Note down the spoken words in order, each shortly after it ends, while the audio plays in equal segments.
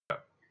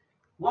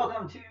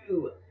Welcome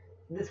to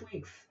this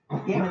week's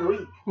Game of the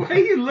Week. Why are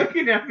you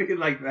looking at me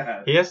like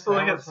that? He has to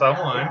look at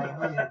someone.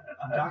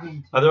 I'm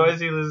talking to Otherwise,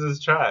 he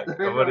loses track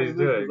of what he's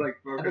doing.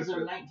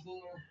 episode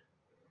 19.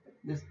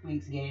 This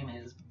week's game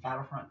is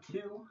Battlefront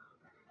 2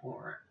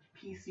 for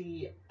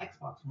PC,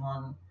 Xbox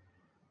One,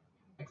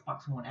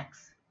 Xbox One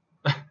X,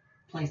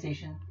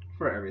 PlayStation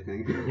For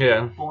everything.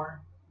 Yeah.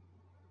 4,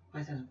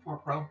 PlayStation 4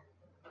 Pro.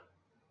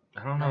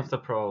 I don't know if the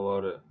Pro will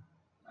load it.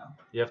 No.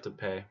 You have to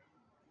pay.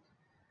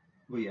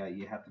 Well, yeah,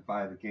 you have to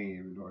buy the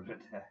game in order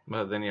to...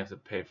 But then you have to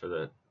pay for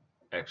the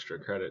extra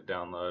credit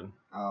download.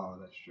 Oh,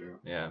 that's true.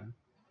 Yeah.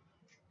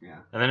 Yeah.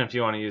 And then if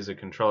you want to use a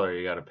controller,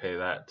 you got to pay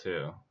that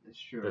too. That's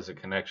true. There's a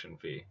connection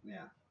fee.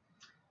 Yeah.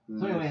 So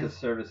There's anyways, a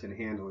service and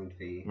handling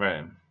fee.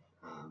 Right.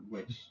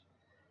 Which...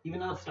 even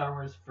though it's Star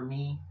Wars, for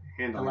me,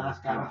 handling the last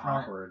is kind of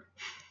Battlefront awkward.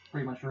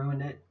 pretty much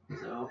ruined it.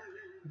 So,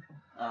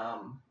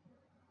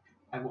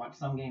 I've watched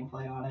some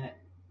gameplay on it.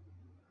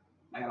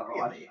 I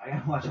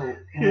gotta watch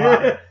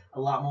a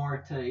lot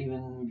more to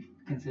even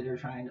consider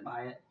trying to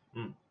buy it.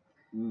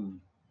 Mm.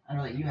 I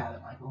know that you have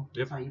it, Michael.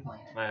 Yep. That's how you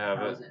playing it. I have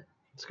How it. is it?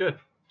 It's good.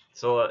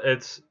 So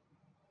it's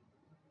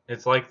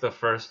like the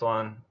first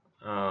one.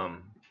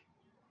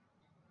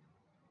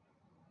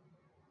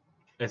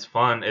 It's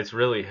fun. It's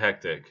really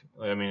hectic.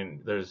 I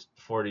mean, there's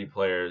 40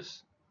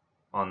 players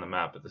on the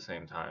map at the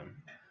same time.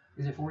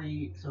 Is it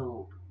 40?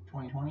 So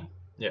 2020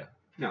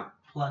 No.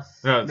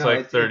 plus. No, it's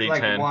like 30, it's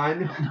like 10.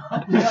 one. no,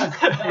 I'm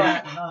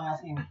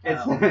asking.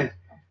 It's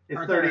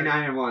Are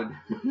 39 and 1.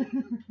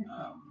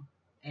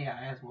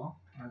 AI as well,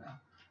 or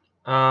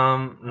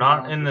no?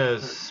 Not in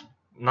Just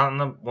not in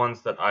the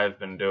ones that I've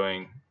been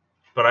doing,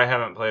 but I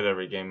haven't played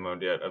every game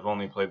mode yet. I've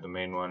only played the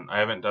main one. I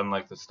haven't done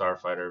like the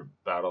Starfighter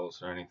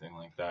battles or anything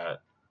like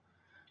that,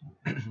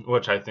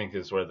 which I think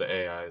is where the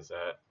AI is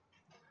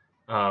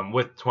at.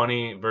 With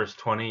 20 versus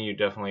 20, you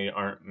definitely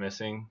aren't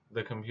missing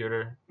the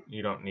computer.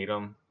 You don't need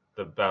them.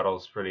 The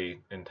battle's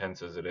pretty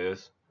intense as it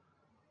is.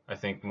 I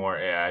think more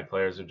AI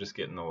players are just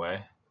getting in the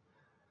way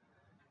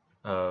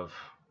of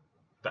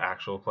the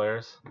actual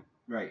players.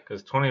 Right.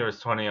 Because 20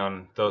 versus 20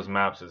 on those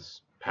maps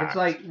is packed. It's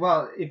like,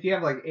 well, if you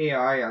have like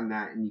AI on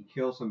that and you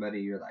kill somebody,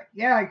 you're like,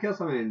 yeah, I killed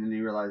somebody, and then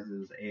you realize it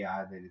was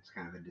AI, then it's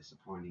kind of a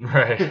disappointing.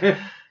 Right.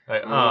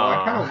 Like,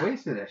 I kind of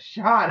wasted a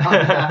shot on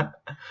that.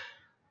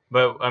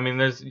 But I mean,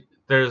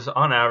 there's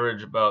on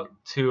average about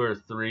 2 or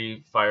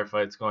 3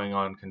 firefights going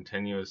on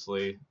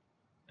continuously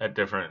at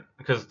different,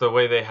 because the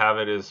way they have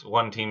it is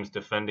one team's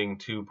defending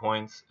 2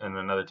 points and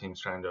another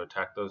team's trying to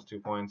attack those 2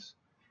 points,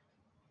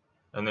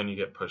 and then you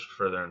get pushed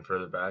further and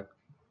further back.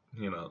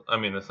 You know, I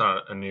mean, it's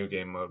not a new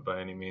game mode by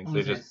any means.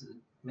 They just the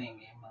main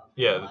game mode.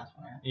 Yeah, The last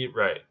one,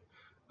 right?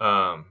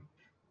 right.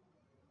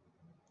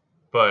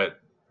 But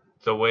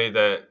the way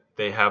that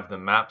they have the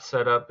map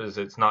set up is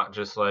it's not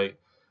just like,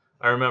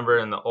 I remember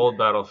in the old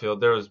Battlefield,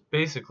 there was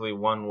basically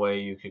one way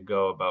you could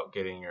go about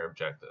getting your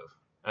objective.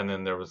 And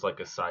then there was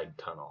like a side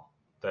tunnel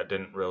that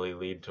didn't really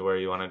lead to where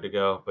you wanted to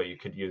go, but you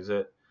could use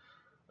it.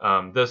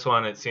 This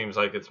one, it seems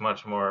like it's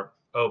much more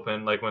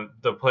open. Like when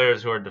the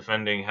players who are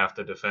defending have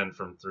to defend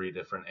from 3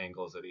 different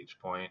angles at each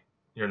point.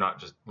 You're not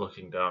just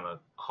looking down a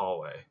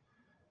hallway.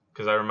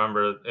 Because I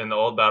remember in the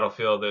old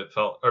Battlefront,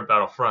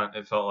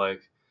 it felt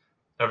like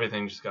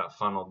everything just got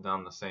funneled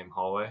down the same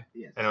hallway.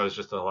 Yes. And it was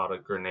just a lot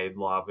of grenade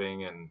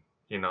lobbing and,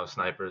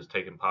 snipers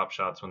taking pop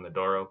shots when the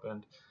door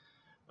opened.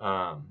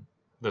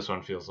 This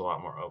one feels a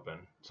lot more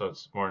open, so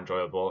it's more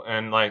enjoyable.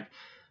 And like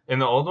in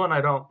the old one,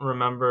 I don't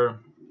remember.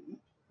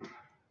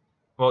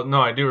 Well, no,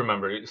 I do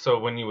remember. So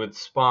when you would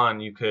spawn,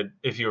 you could,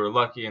 if you were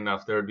lucky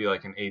enough, there would be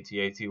like an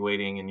AT-AT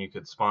waiting, and you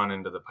could spawn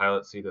into the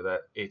pilot seat of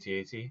that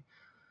AT-AT.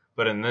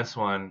 But in this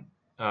one,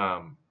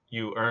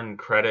 you earn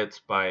credits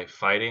by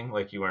fighting,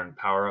 like you earn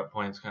power-up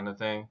points kind of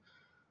thing.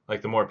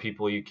 Like the more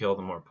people you kill,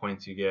 the more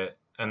points you get.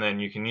 And then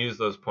you can use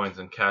those points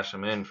and cash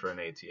them in for an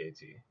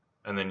AT-AT.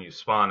 And then you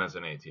spawn as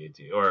an AT-AT,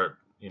 or,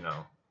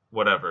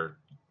 whatever.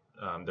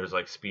 There's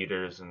like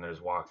speeders and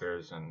there's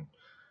walkers and...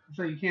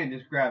 So you can't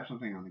just grab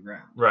something on the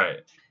ground. Right.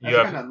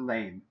 That's kind of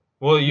lame.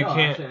 Well, you No,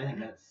 can't...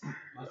 Actually,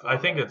 I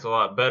think it's a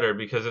lot better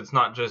because it's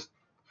not just...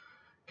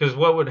 Because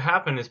what would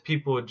happen is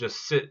people would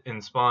just sit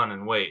and spawn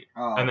and wait.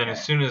 Oh, and then okay.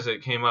 as soon as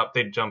it came up,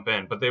 they'd jump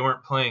in. But they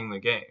weren't playing the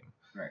game.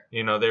 Right.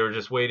 They were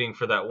just waiting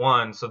for that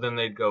one. So then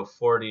they'd go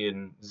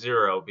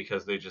 40-0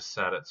 because they just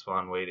sat at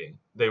spawn waiting.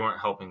 They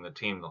weren't helping the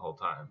team the whole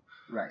time.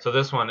 Right. So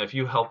this one, if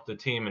you help the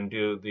team and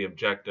do the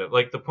objective,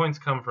 like the points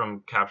come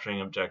from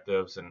capturing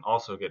objectives and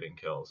also getting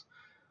kills.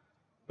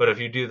 But if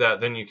you do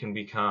that, then you can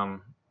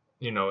become,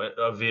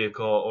 a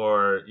vehicle,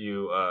 or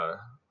you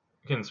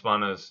can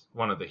spawn as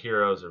one of the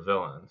heroes or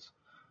villains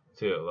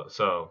too.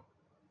 So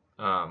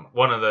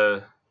one of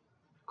the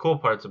cool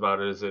parts about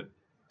it is it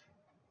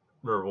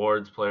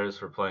rewards players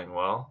for playing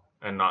well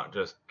and not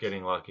just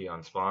getting lucky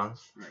on spawns.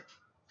 Right.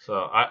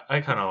 So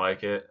I kind of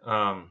like it.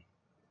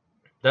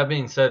 That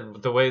being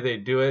said, the way they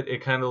do it,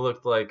 it kind of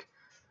looked like,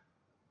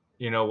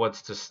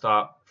 what's to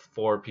stop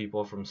 4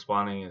 people from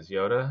spawning as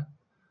Yoda.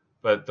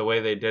 But the way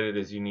they did it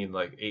is you need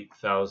like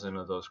 8,000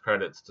 of those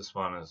credits to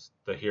spawn as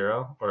the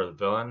hero or the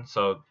villain.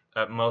 So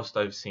at most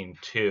I've seen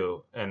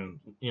 2, and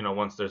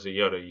once there's a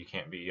Yoda, you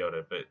can't be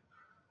Yoda. But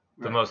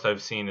the Right. most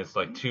I've seen is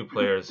like 2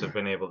 players have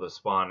been able to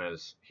spawn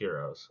as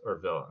heroes or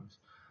villains.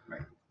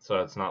 Right.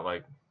 So it's not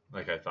like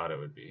I thought it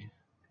would be.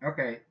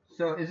 Okay,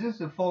 so is this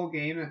the full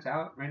game that's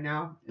out right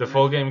now? The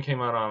full game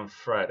came out on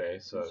Friday,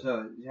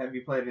 so have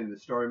you played in the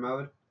story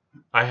mode?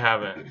 I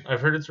haven't.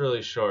 I've heard it's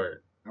really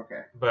short,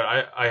 Okay.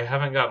 but I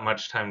haven't got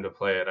much time to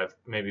play it. I've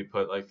maybe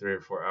put like 3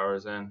 or 4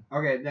 hours in.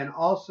 Okay, then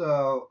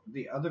also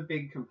the other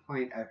big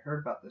complaint I've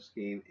heard about this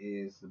game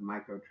is the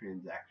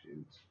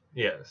microtransactions.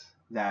 Yes.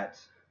 That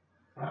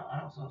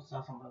I also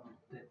saw something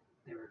that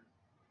they were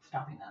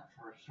stopping that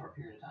for a short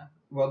period of time.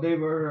 well, they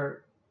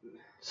were.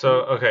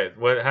 So okay,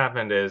 what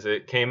happened is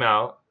it came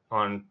out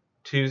on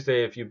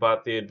Tuesday if you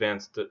bought the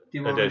advanced Do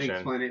you want me to edition.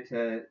 explain it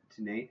to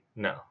Nate?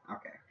 No.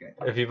 Okay, good.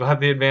 If you bought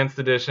the advanced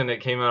edition, it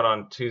came out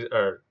on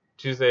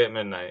Tuesday at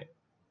midnight.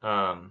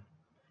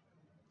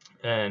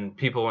 And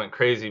people went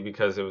crazy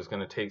because it was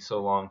going to take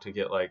so long to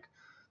get like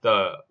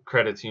the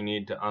credits you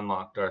need to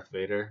unlock Darth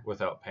Vader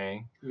without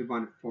paying. We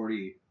won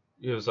 40.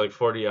 It was like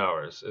 40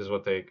 hours is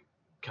what they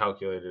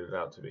calculated it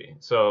out to be.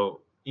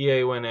 So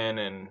EA went in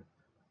and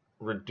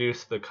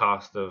reduced the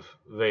cost of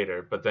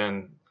Vader, but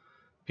then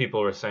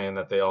people were saying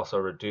that they also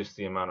reduced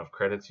the amount of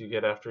credits you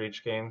get after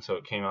each game, so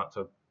it came out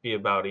to be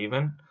about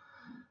even.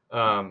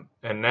 And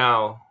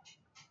now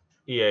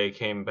EA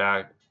came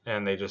back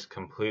and they just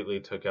completely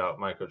took out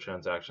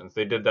microtransactions.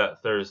 They did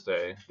that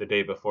Thursday, the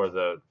day before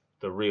the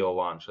real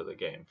launch of the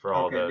game for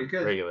all the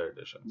regular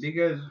editions.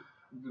 Because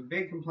the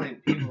big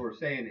complaint people were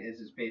saying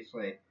is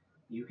basically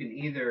you can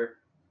either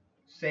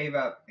save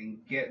up and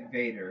get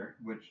Vader,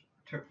 which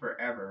took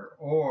forever,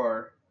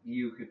 or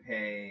you could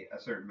pay a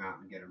certain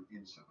amount and get him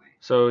instantly.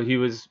 So he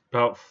was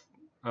about,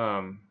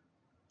 I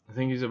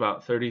think he was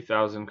about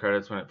 30,000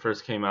 credits when it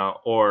first came out,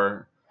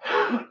 or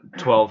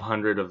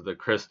 1,200 of the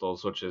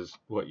crystals, which is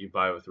what you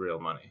buy with real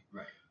money.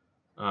 Right.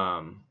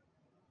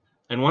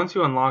 And once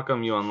you unlock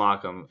them, you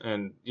unlock them.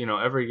 And,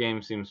 every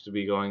game seems to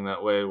be going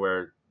that way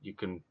where you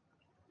can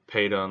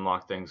pay to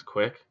unlock things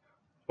quick,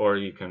 or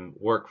you can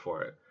work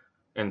for it.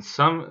 And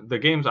the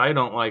games I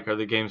don't like are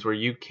the games where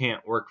you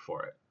can't work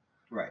for it.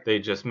 Right. They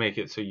just make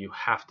it so you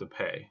have to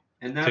pay.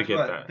 And that's to get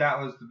what that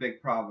was the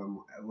big problem,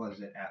 was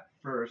it at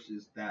first,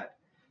 is that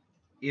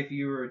if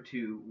you were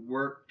to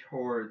work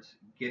towards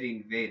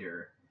getting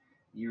Vader,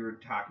 you were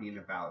talking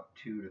about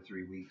 2 to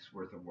 3 weeks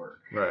worth of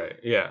work. Right.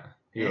 Yeah.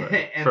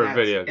 And for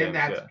video games.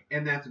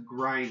 And that's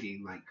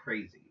grinding like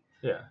crazy.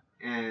 Yeah.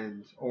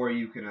 Or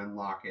you can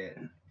unlock it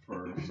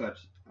for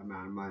such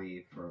amount of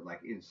money for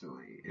like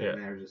instantly.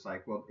 And they're just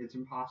like, well, it's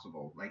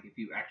impossible. Like if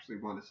you actually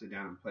want to sit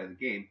down and play the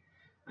game,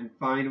 I'm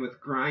fine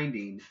with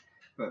grinding,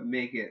 but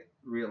make it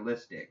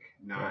realistic.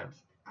 I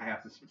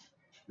have to.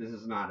 This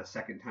is not a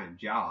second time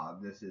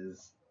job. This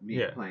is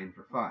me playing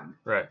for fun.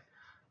 Right.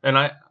 And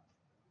I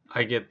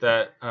get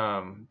that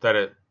that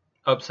it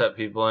upset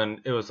people,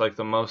 and it was like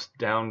the most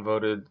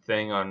downvoted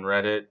thing on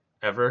Reddit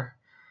ever.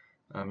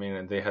 I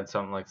mean, they had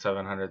something like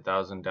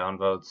 700,000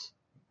 downvotes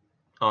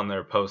on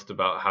their post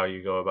about how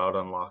you go about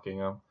unlocking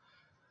them.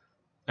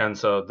 And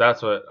so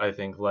that's what I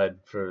think led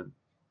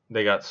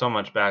they got so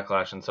much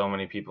backlash and so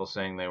many people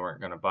saying they weren't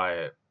going to buy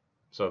it.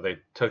 So they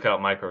took out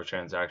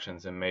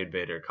microtransactions and made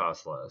Vader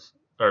cost less.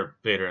 Or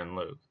Vader and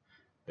Luke.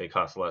 They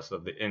cost less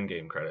of the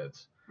in-game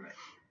credits. Right.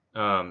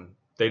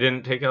 They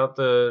didn't take out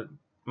the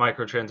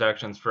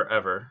microtransactions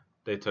forever.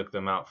 They took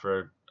them out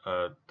for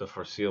the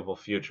foreseeable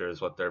future is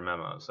what their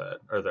memo said.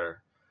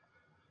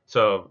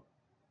 So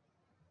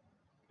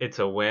it's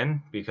a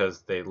win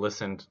because they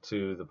listened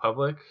to the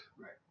public.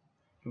 Right.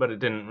 But it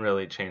didn't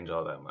really change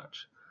all that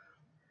much.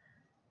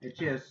 It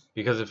just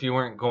because if you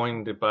weren't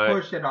going to buy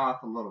push it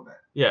off a little bit.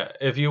 Yeah,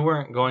 if you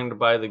weren't going to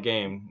buy the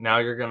game, now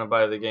you're going to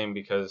buy the game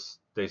because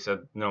they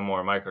said no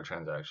more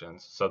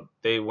microtransactions. So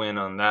they win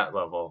on that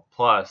level.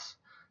 Plus,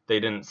 they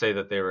didn't say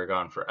that they were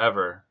gone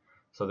forever,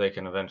 so they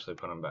can eventually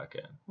put them back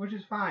in. Which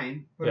is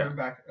fine. Put them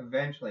back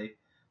eventually.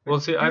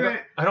 Well, see, I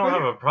don't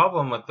have a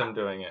problem with them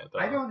doing it, though.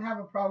 I don't have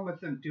a problem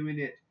with them doing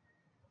it.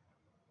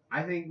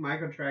 I think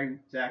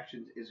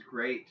microtransactions is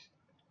great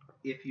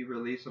if you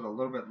release it a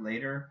little bit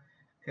later,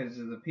 because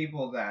of the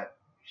people that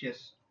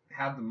just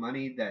have the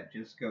money that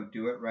just go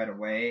do it right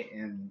away,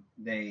 and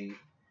they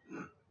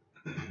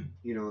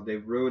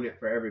ruin it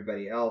for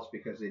everybody else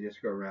because they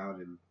just go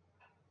around and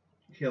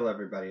kill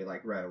everybody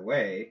like right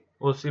away.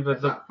 Well, see,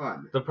 but that's not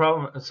fun. The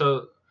problem,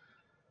 so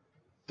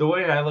the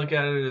way I look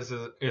at it is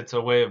it's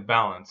a way of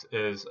balance.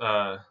 You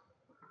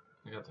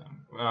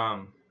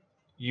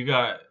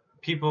got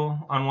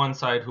people on one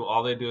side who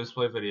all they do is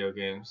play video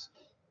games,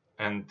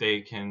 and they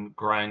can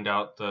grind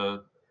out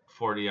the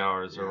 40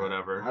 hours or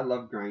whatever. I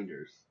love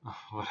grinders.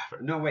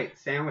 Whatever. No, wait,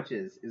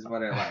 sandwiches is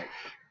what I like.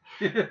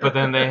 But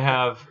then you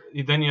have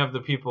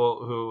the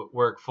people who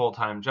work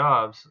full-time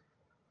jobs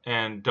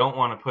and don't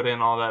want to put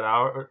in all that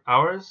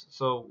hours,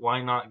 so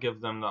why not give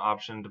them the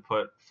option to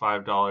put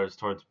 $5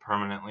 towards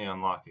permanently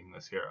unlocking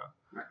this hero?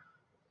 Right.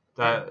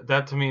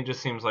 That to me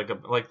just seems like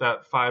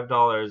that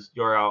 $5.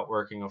 You're out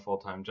working a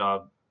full-time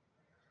job.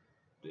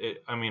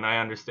 I mean, I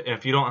understand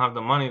if you don't have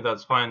the money,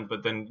 that's fine.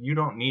 But then you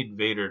don't need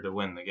Vader to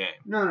win the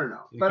game. No.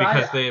 But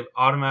because they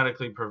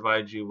automatically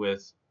provide you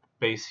with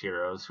base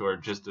heroes who are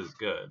just as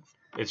good.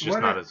 It's just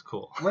not as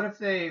cool. What if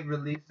they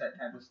release that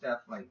type of stuff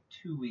like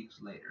 2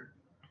 weeks later?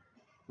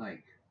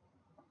 Like,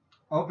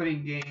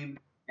 opening game,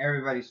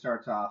 everybody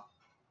starts off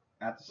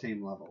at the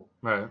same level.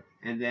 Right.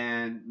 And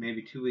then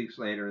maybe 2 weeks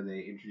later, they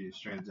introduce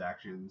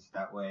transactions.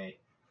 That way.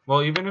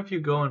 Well, even if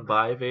you go and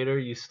buy Vader,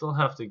 you still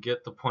have to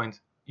get the points.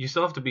 You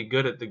still have to be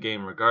good at the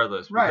game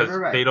regardless.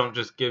 Because they don't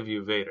just give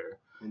you Vader.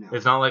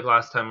 It's not like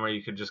last time where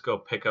you could just go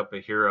pick up a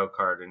hero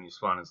card and you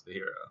spawn as the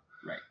hero.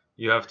 Right.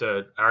 You have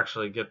to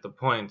actually get the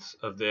points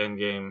of the end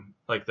game,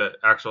 like the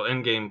actual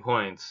end game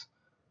points,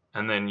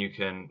 and then you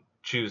can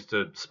choose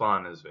to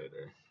spawn as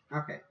Vader.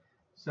 Okay.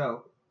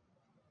 So,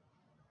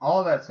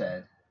 all that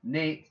said,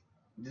 Nate,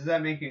 does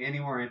that make you any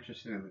more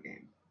interested in the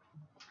game?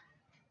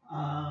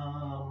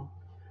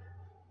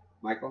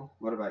 Michael,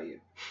 what about you?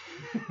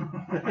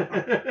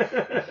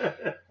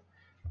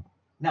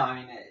 No, I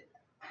mean,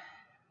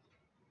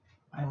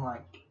 I'm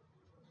like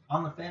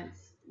on the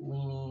fence,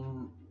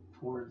 leaning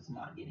towards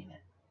not getting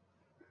it.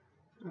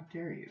 How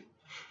dare you?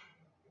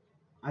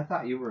 I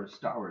thought you were a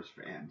Star Wars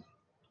fan.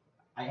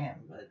 I am,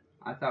 but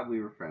I thought we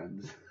were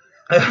friends.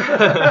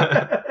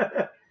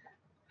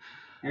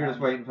 You're just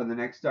waiting for the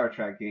next Star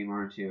Trek game,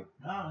 aren't you?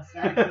 No, it's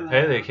actually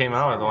hey, they came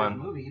out with one.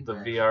 Movie, the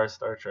VR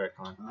Star Trek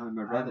one.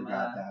 My brother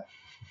got that.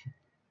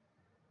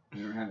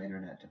 You don't have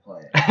internet to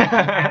play it. You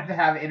have to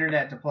have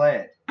internet to play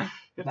it. You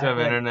have to have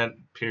internet,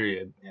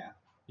 period. Yeah.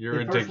 You're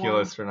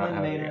ridiculous for not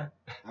having it.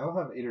 I will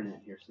have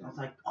internet here soon. I was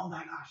like, oh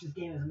my gosh, this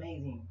game is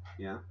amazing.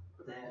 Yeah.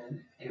 But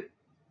then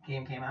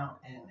game came out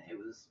and it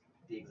was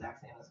the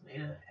exact same as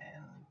beta,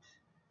 and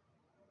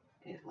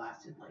it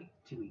lasted like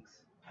 2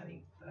 weeks, I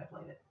think, that I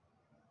played it.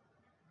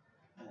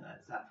 And I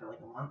sat for like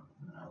a month,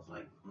 and I was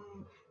like,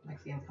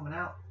 next game's coming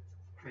out,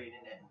 trading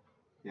it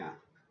in. Yeah.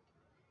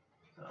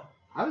 So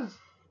I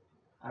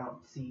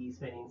don't see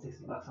spending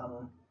 $60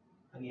 on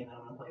a game that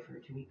I'm gonna play for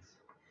 2 weeks.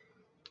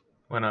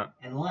 Why not?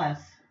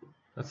 Unless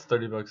that's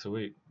 $30 a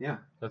week. Yeah.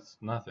 That's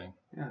nothing.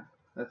 Yeah.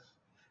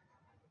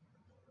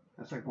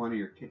 That's like one of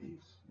your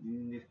kidneys. You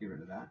need to get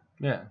rid of that.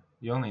 Yeah.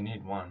 You only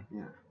need one.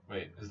 Yeah.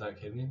 Wait, is that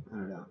kidney?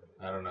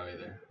 I don't know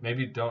Either.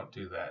 Maybe don't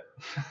do that.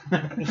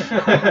 But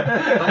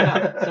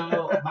no,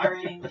 so my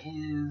rating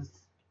is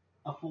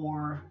a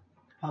 4.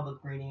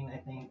 Public rating, I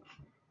think.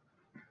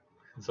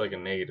 It's like a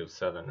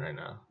 -7 right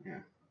now. Yeah.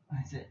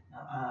 Is it?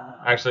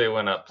 Actually, it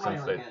went up probably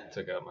since like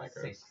they took out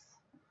micros.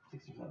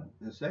 6 or 7.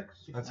 The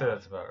 6? I'd say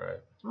that's about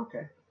right.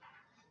 Okay.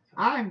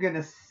 I'm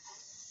gonna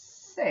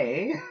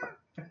say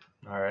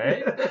All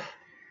right.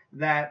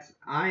 that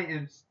I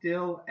am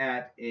still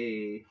at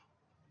a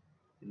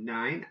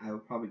 9. I will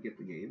probably get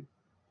the game,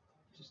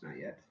 just not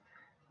yet.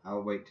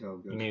 I'll wait till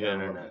it goes You need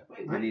down internet.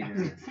 Wait, I need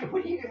internet. So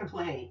what are you gonna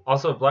play?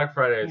 Also, Black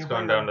Friday, it's You're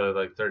going right. down to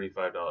like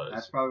 $35.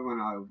 That's probably when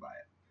I will buy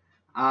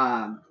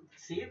it.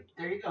 See,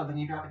 there you go. Then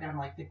you drop it down to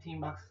like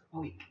 $15 a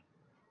week.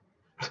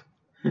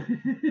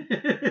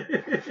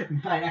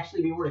 Might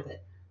actually be worth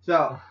it.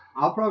 So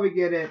I'll probably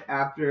get it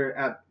at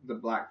the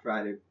Black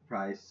Friday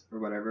price or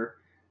whatever.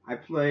 I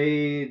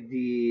played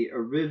the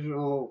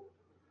original,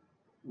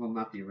 well,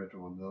 not the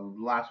original one, the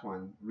last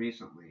one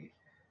recently,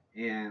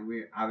 and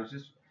we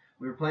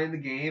were playing the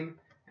game,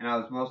 and I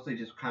was mostly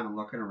just kind of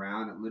looking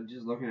around and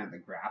just looking at the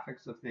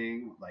graphics of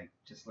things, like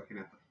just looking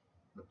at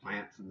the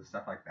plants and the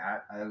stuff like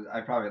that.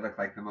 I probably look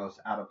like the most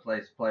out of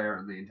place player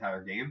in the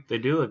entire game. They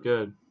do look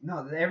good.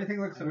 No,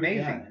 everything looks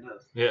amazing. Yeah, it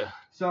does. Yeah.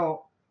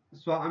 So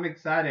I'm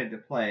excited to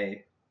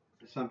play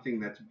something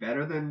that's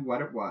better than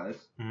what it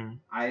was. Mm-hmm.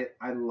 I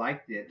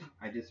liked it.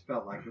 I just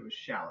felt like it was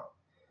shallow.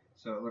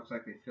 So it looks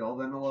like they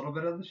filled in a little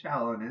bit of the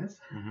shallowness.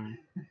 Mm-hmm.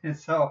 And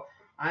so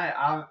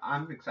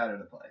I'm excited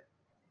to play.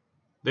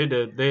 They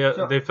did.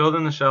 They filled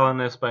in the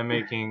shallowness by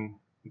making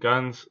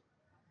guns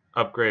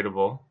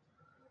upgradable.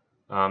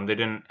 They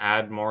didn't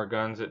add more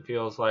guns, it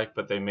feels like,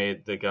 but they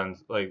made the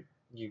guns like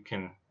you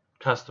can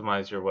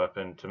customize your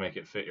weapon to make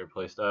it fit your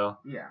playstyle.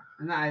 Yeah,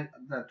 and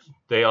that's.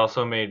 They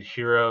also made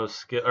hero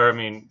skill,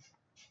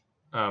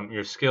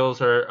 your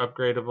skills are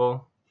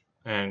upgradable,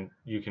 and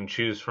you can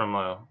choose from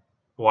a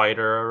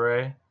wider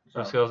array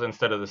of skills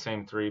instead of the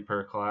same 3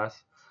 per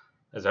class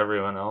as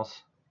everyone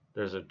else.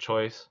 There's a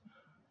choice,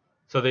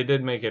 so they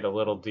did make it a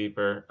little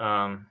deeper.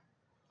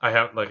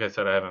 Like I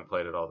said, I haven't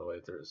played it all the way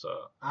through,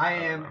 so I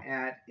am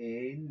at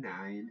a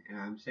 9, and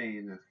I'm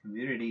saying that the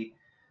community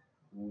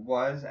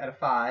was at a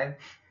 5.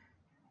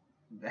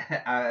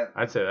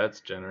 I'd say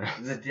that's generous.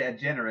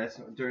 Generous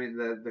during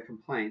the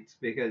complaints,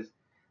 because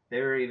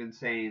they were even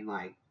saying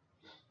like,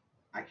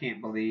 I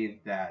can't believe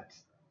that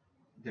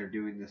they're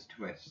doing this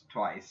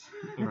twice.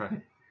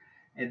 Right.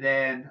 And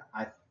then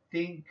I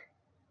think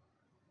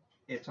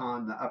it's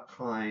on the up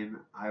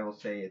climb. I will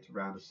say it's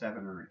around a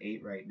 7 or an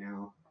 8 right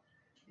now.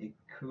 It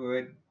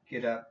could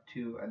get up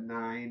to a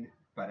 9,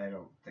 but I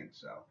don't think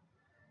so.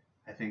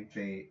 I think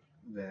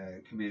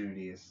the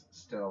community is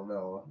still a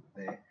little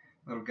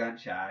gun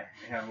shy.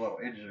 They have a little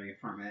injury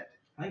from it.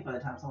 I think by the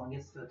time someone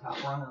gets to the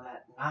top rung of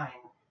that 9,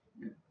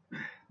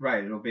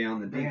 Right, it'll be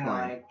on the they're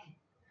decline. like,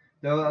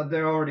 They'll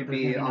already there's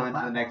be gonna be no on to the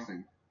platform. next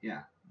thing.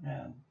 Yeah.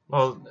 yeah.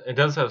 Well, it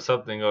does have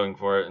something going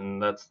for it,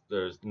 and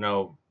there's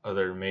no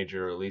other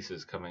major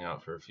releases coming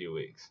out for a few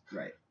weeks.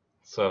 Right.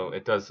 So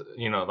it does,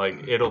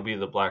 like it'll be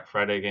the Black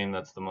Friday game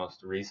that's the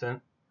most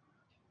recent,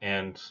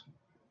 and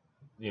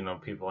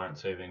people aren't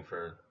saving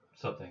for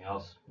something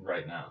else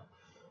right now.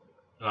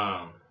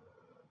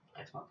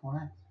 Xbox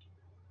One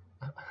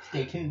X.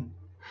 Stay tuned.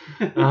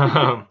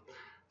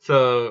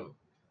 So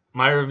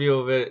my review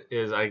of it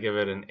is I give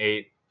it an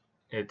 8.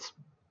 It's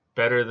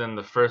better than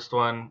the first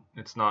one.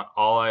 It's not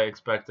all I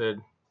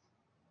expected,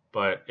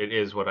 but it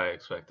is what I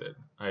expected.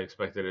 I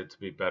expected it to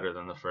be better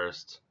than the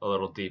first, a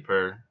little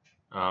deeper.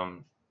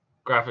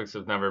 Graphics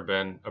have never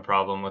been a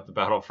problem with the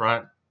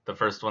Battlefront. The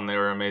first one, they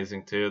were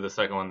amazing too. The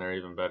second one, they're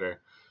even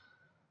better.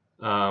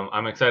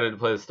 I'm excited to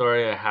play the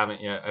story. I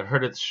haven't yet. I've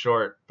heard it's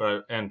short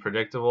and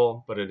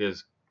predictable, but it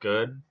is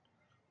good.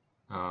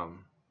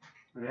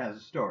 It has a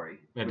story.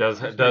 It does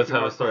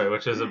have a story,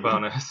 which is a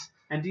bonus.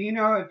 And do you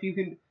know if you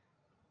can...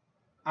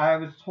 I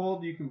was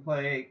told you can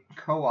play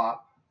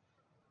co-op,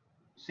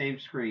 same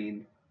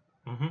screen,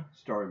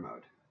 story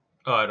mode.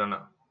 Oh, I don't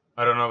know.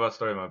 I don't know about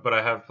story mode, but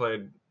I have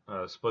played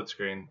split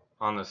screen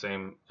on the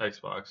same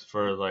Xbox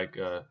for like...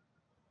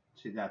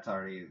 See, that's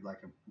already like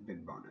a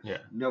big bonus. Yeah.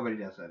 Nobody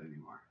does that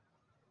anymore.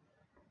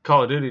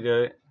 Call of Duty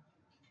did it.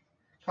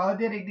 Call of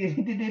Duty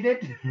did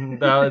it.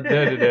 Call of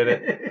Duty did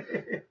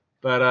it.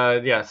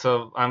 But yeah,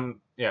 so and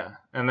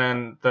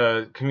then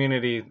the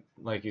community,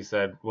 like you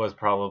said, was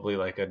probably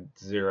like a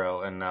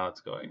 0, and now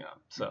it's going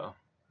up. So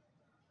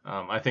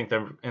I think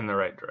they're in the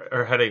right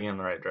heading in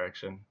the right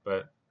direction.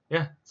 But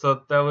yeah,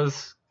 so that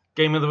was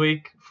Game of the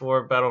Week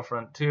for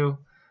Battlefront 2.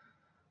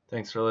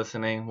 Thanks for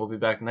listening. We'll be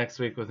back next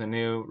week with a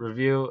new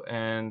review,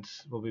 and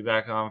we'll be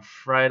back on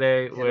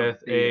Friday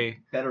with a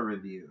better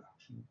review.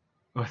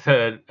 With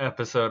an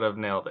episode of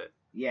Nailed It.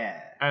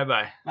 Yeah. All right,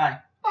 bye. Bye.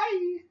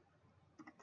 Bye.